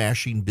Buckhead,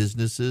 smashing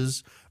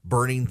businesses,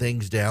 burning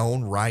things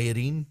down,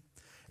 rioting.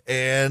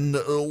 And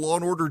law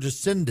and order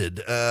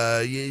descended,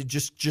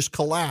 just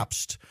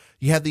collapsed.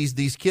 You have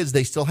these kids,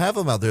 they still have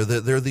them out there.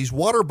 They're these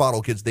water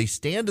bottle kids. They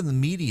stand in the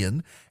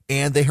median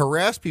and they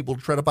harass people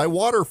to try to buy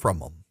water from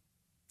them.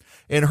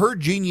 And her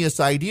genius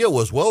idea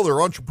was, well, they're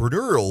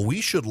entrepreneurial.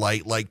 We should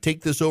like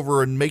take this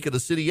over and make it a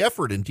city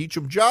effort and teach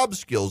them job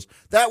skills.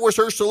 That was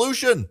her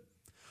solution.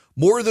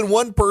 More than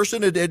one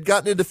person had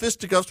gotten into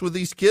fisticuffs with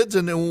these kids,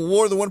 and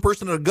more than one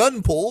person had a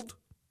gun pulled.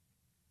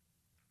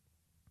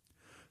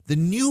 The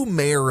new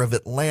mayor of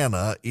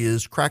Atlanta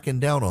is cracking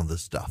down on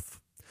this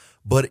stuff,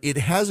 but it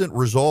hasn't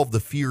resolved the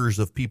fears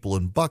of people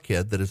in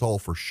Buckhead that it's all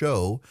for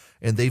show,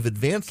 and they've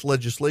advanced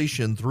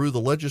legislation through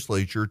the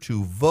legislature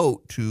to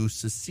vote to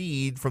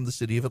secede from the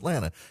city of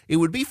Atlanta. It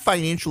would be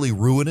financially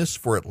ruinous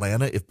for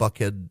Atlanta if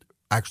Buckhead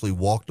actually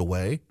walked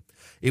away.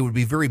 It would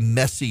be very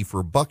messy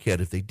for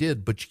Buckhead if they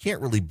did, but you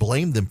can't really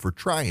blame them for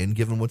trying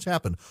given what's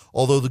happened,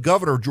 although the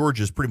governor of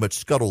Georgia has pretty much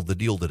scuttled the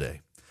deal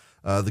today.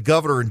 The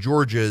governor in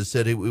Georgia has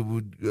said it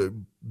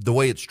would the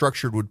way it's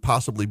structured would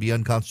possibly be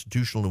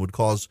unconstitutional and would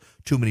cause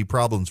too many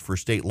problems for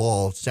state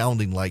law,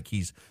 sounding like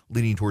he's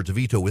leaning towards a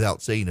veto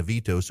without saying a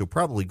veto, so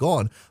probably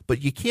gone.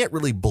 But you can't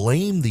really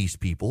blame these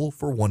people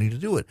for wanting to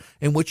do it.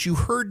 And what you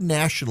heard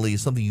nationally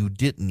is something you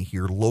didn't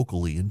hear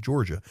locally in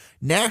Georgia.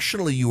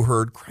 Nationally, you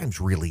heard crime's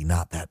really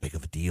not that big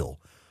of a deal.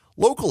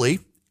 Locally,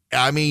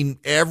 I mean,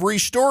 every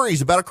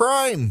story's about a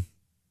crime.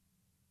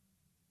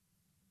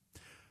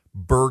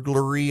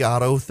 Burglary,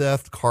 auto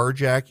theft,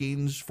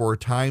 carjackings. For a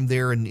time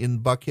there in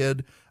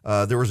Buckhead,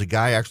 there was a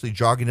guy actually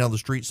jogging down the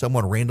street.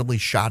 Someone randomly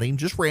shot him.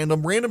 Just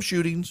random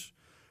shootings.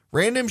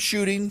 Random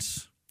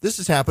shootings. This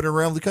is happening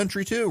around the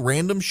country too.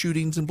 Random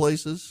shootings in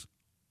places.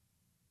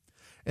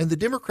 And the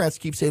Democrats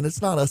keep saying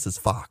it's not us, it's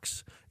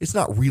Fox. It's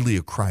not really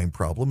a crime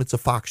problem. It's a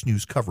Fox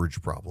News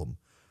coverage problem.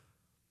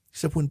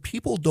 Except when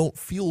people don't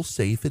feel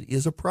safe, it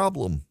is a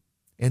problem.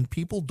 And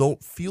people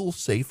don't feel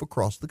safe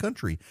across the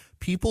country.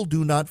 People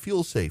do not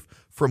feel safe.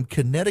 From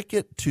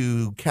Connecticut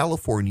to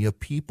California,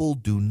 people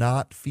do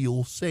not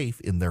feel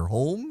safe in their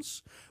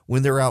homes.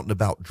 When they're out and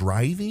about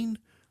driving,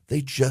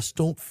 they just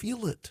don't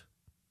feel it.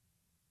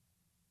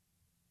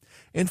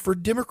 And for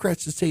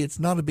Democrats to say it's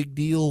not a big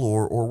deal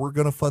or we're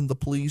going to fund the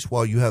police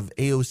while you have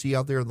AOC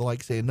out there and the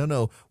like saying,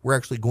 no, we're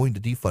actually going to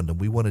defund them.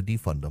 We want to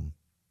defund them.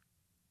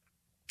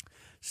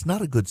 It's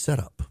not a good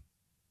setup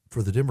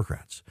for the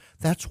Democrats.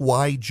 That's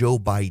why Joe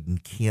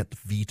Biden can't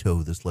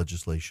veto this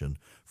legislation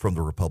from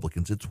the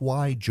Republicans. It's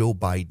why Joe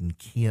Biden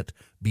can't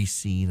be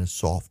seen as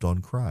soft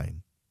on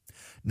crime.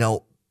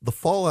 Now, the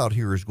fallout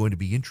here is going to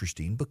be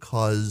interesting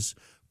because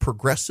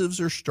progressives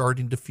are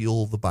starting to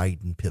feel the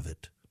Biden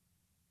pivot.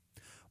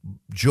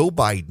 Joe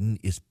Biden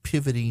is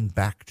pivoting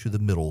back to the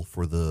middle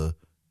for the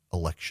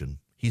election.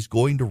 He's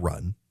going to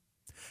run,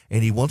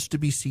 and he wants to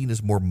be seen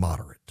as more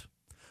moderate.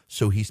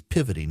 So he's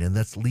pivoting, and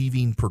that's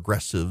leaving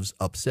progressives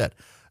upset.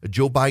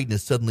 Joe Biden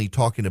is suddenly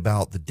talking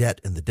about the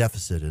debt and the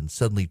deficit and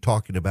suddenly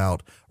talking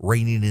about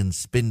reining in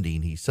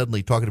spending. He's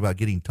suddenly talking about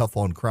getting tough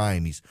on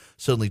crime. He's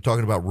suddenly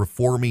talking about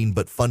reforming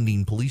but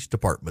funding police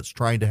departments,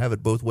 trying to have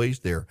it both ways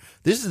there.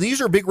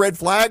 These are big red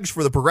flags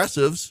for the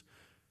progressives.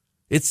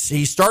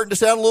 He's starting to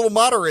sound a little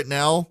moderate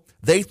now.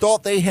 They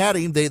thought they had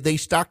him. They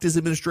stocked his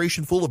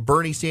administration full of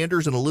Bernie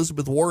Sanders and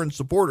Elizabeth Warren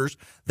supporters.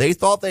 They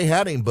thought they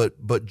had him,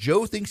 but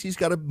Joe thinks he's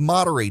got to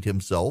moderate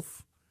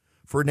himself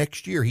for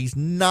next year. He's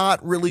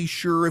not really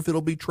sure if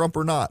it'll be Trump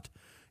or not.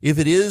 If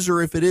it is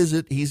or if it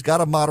isn't, he's got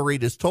to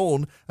moderate his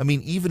tone. I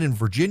mean, even in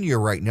Virginia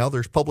right now,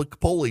 there's public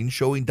polling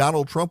showing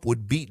Donald Trump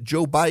would beat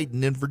Joe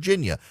Biden in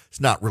Virginia.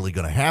 It's not really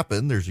going to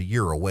happen. There's a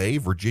year away.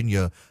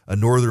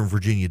 Northern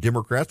Virginia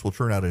Democrats will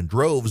turn out in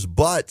droves,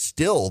 but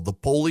still the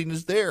polling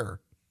is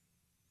there.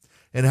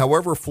 And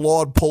however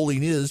flawed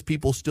polling is,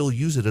 people still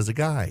use it as a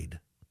guide.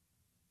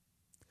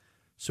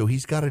 So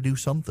he's got to do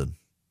something.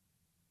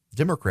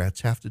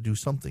 Democrats have to do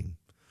something.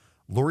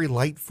 Lori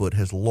Lightfoot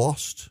has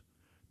lost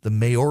the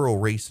mayoral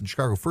race in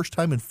Chicago. First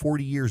time in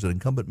 40 years an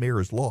incumbent mayor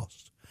has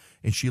lost.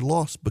 And she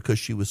lost because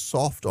she was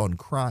soft on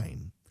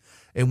crime.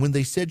 And when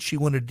they said she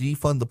wanted to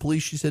defund the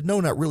police, she said, no,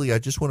 not really. I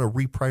just want to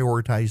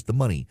reprioritize the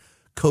money.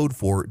 Code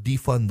for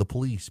defund the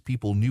police.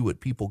 People knew it.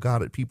 People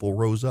got it. People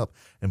rose up.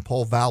 And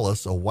Paul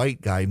Vallis, a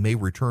white guy, may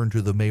return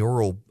to the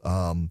mayoral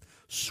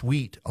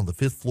suite on the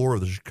 5th floor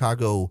of the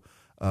Chicago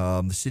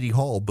City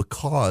Hall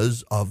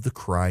because of the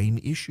crime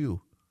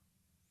issue.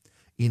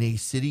 In a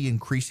city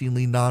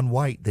increasingly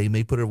non-white, they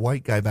may put a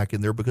white guy back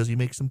in there because he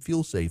makes them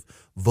feel safe.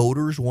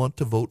 Voters want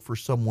to vote for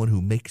someone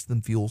who makes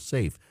them feel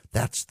safe.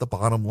 That's the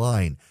bottom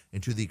line.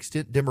 And to the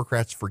extent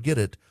Democrats forget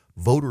it,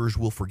 voters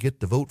will forget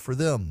to vote for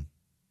them.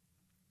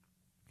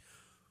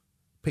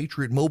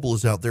 Patriot Mobile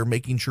is out there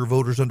making sure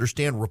voters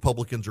understand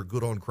Republicans are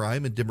good on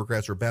crime and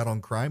Democrats are bad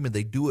on crime, and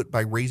they do it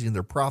by raising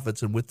their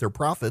profits. And with their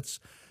profits,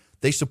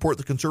 they support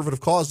the conservative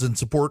cause and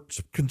support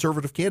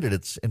conservative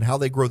candidates. And how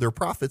they grow their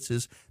profits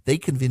is they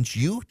convince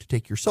you to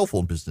take your cell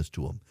phone business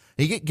to them.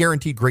 And you get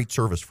guaranteed great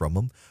service from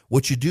them.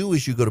 What you do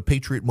is you go to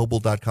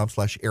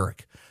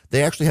patriotmobile.com/Eric.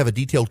 They actually have a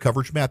detailed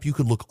coverage map. You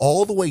can look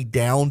all the way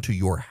down to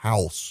your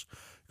house.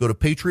 Go to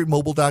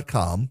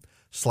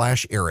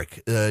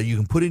patriotmobile.com/Eric. You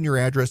can put in your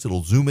address.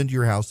 It'll zoom into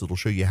your house. It'll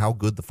show you how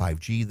good the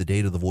 5G, the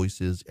data, the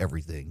voice is,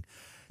 everything.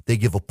 They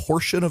give a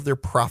portion of their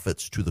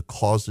profits to the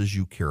causes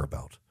you care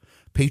about.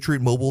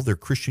 Patriot Mobile, they're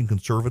Christian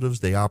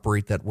conservatives. They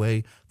operate that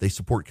way. They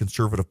support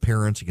conservative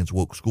parents against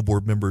woke school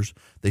board members.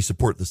 They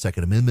support the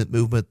Second Amendment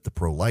movement, the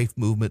pro-life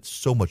movement,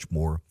 so much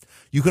more.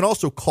 You can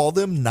also call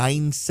them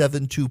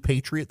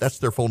 972-PATRIOT. That's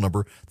their phone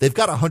number. They've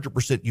got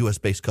 100%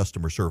 U.S.-based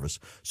customer service.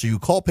 So you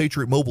call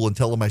Patriot Mobile and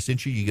tell them I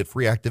sent you. You get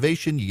free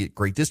activation. You get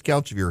great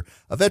discounts if you're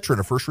a veteran,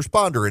 a first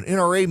responder, an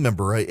NRA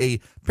member, a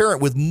parent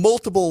with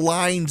multiple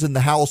lines in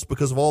the house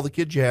because of all the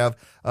kids you have.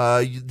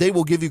 They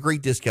will give you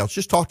great discounts.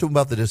 Just talk to them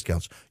about the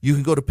discounts. You can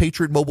can go to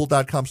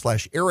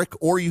patriotmobile.com/Eric,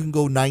 or you can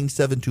go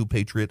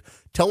 972-PATRIOT.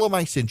 Tell them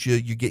I sent you.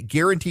 You get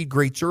guaranteed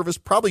great service,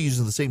 probably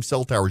using the same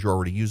cell towers you're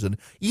already using.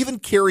 Even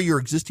carry your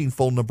existing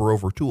phone number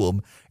over to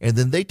them, and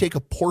then they take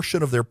a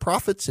portion of their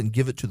profits and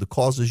give it to the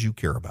causes you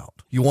care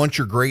about. You want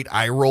your great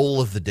eye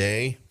roll of the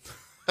day?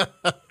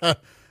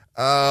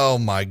 Oh,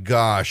 my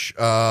gosh.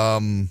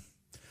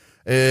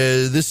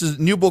 This is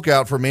a new book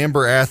out from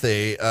Amber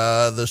Athey,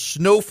 The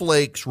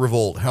Snowflakes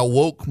Revolt, How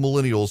Woke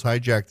Millennials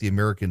Hijacked the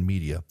American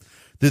Media.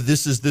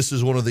 This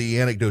is one of the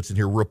anecdotes in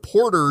here.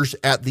 Reporters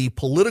at the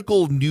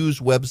political news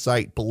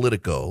website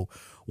Politico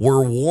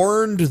were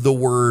warned the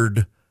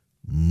word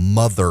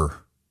mother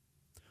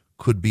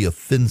could be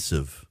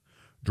offensive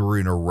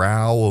during a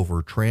row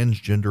over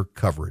transgender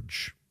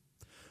coverage.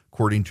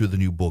 According to the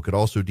new book, it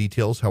also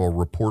details how a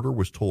reporter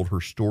was told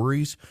her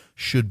stories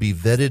should be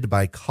vetted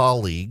by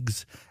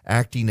colleagues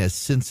acting as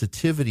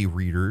sensitivity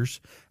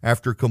readers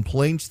after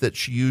complaints that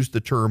she used the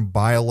term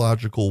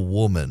biological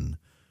woman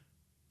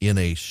in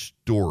a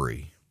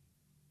story.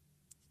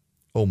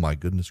 Oh, my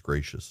goodness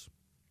gracious.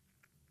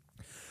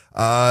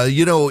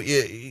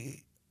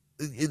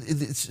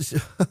 It's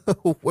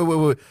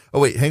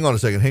wait, hang on a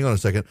second.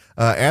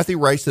 Athey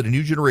writes that a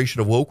new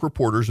generation of woke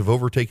reporters have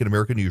overtaken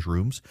American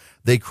newsrooms.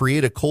 They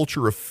create a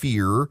culture of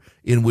fear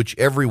in which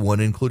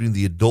everyone, including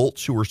the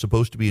adults who are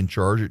supposed to be in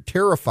charge, are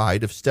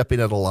terrified of stepping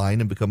out of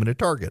line and becoming a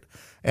target.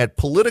 At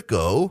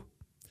Politico,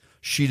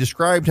 she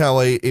described how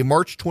a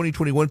March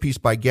 2021 piece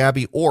by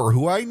Gabby Orr,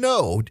 who I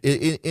know,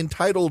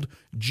 entitled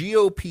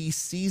GOP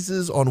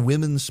Seizes on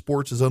Women's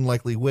Sports'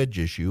 Unlikely Wedge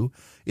Issue,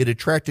 it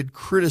attracted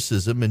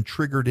criticism and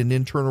triggered an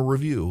internal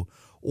review.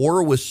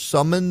 Orr was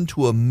summoned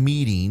to a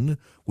meeting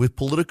with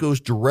Politico's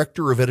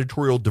Director of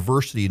Editorial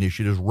Diversity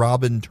Initiatives,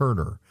 Robin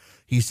Turner.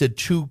 He said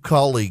 2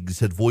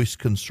 colleagues had voiced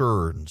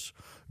concerns.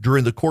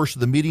 During the course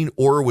of the meeting,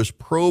 Orr was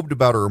probed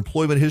about her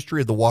employment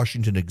history at the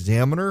Washington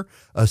Examiner,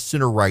 a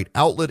center-right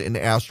outlet, and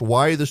asked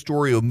why the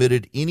story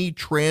omitted any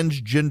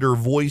transgender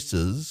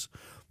voices,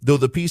 though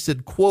the piece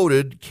had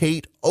quoted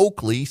Kate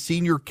Oakley,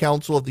 senior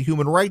counsel of the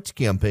Human Rights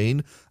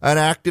Campaign, an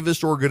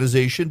activist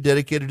organization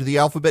dedicated to the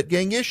alphabet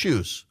gang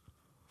issues.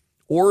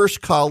 Orr's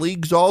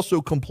colleagues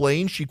also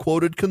complained she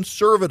quoted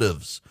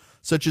conservatives,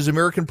 such as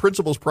American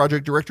Principles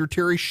Project Director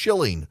Terry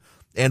Schilling,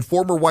 and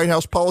former White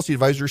House policy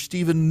advisor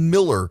Stephen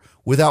Miller,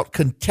 without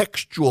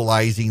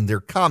contextualizing their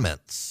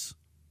comments.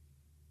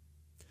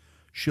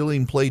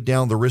 Schilling played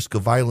down the risk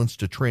of violence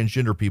to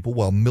transgender people,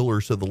 while Miller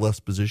said the left's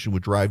position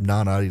would drive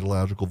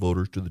non-ideological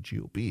voters to the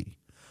GOP.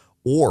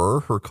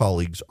 Or, her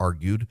colleagues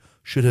argued,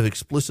 should have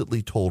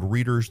explicitly told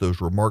readers those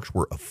remarks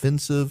were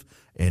offensive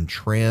and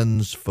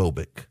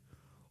transphobic.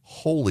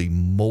 Holy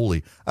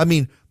moly. I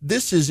mean,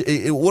 this is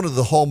one of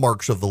the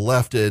hallmarks of the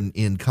left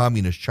in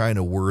communist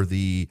China were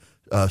the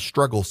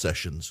struggle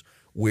sessions,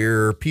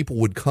 where people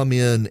would come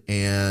in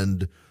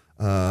and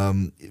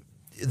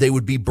they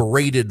would be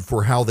berated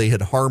for how they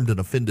had harmed and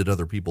offended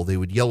other people. They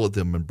would yell at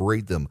them and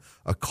berate them,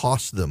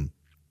 accost them.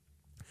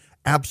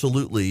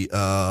 Absolutely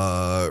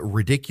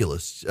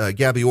ridiculous.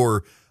 Gabby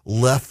Orr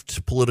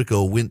left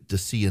Politico, went to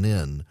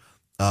CNN.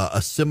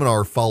 A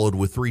seminar followed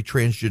with 3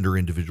 transgender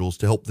individuals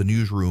to help the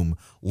newsroom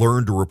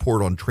learn to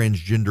report on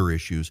transgender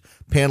issues.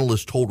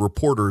 Panelists told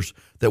reporters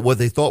that what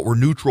they thought were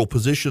neutral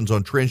positions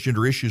on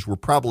transgender issues were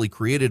probably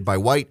created by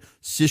white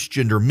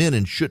cisgender men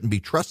and shouldn't be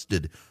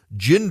trusted.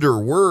 Gender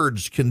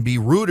words can be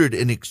rooted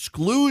in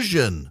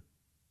exclusion,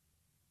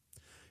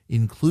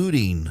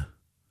 including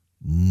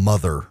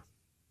mother.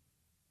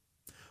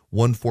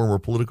 One former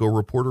Politico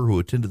reporter who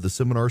attended the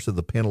seminar said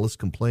the panelists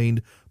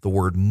complained the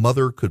word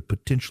mother could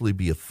potentially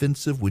be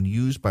offensive when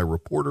used by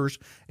reporters,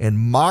 and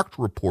mocked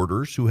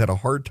reporters who had a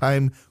hard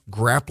time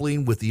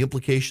grappling with the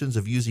implications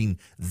of using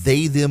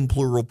they, them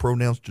plural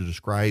pronouns to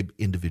describe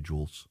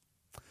individuals.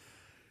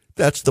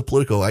 That's the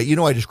Politico. I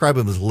describe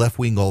them as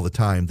left-wing all the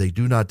time. They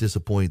do not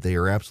disappoint. They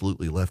are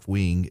absolutely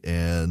left-wing,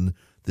 and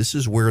this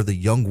is where the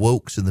young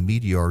wokes in the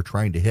media are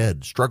trying to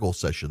head. Struggle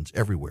sessions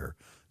everywhere.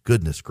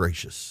 Goodness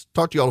gracious.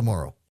 Talk to y'all tomorrow.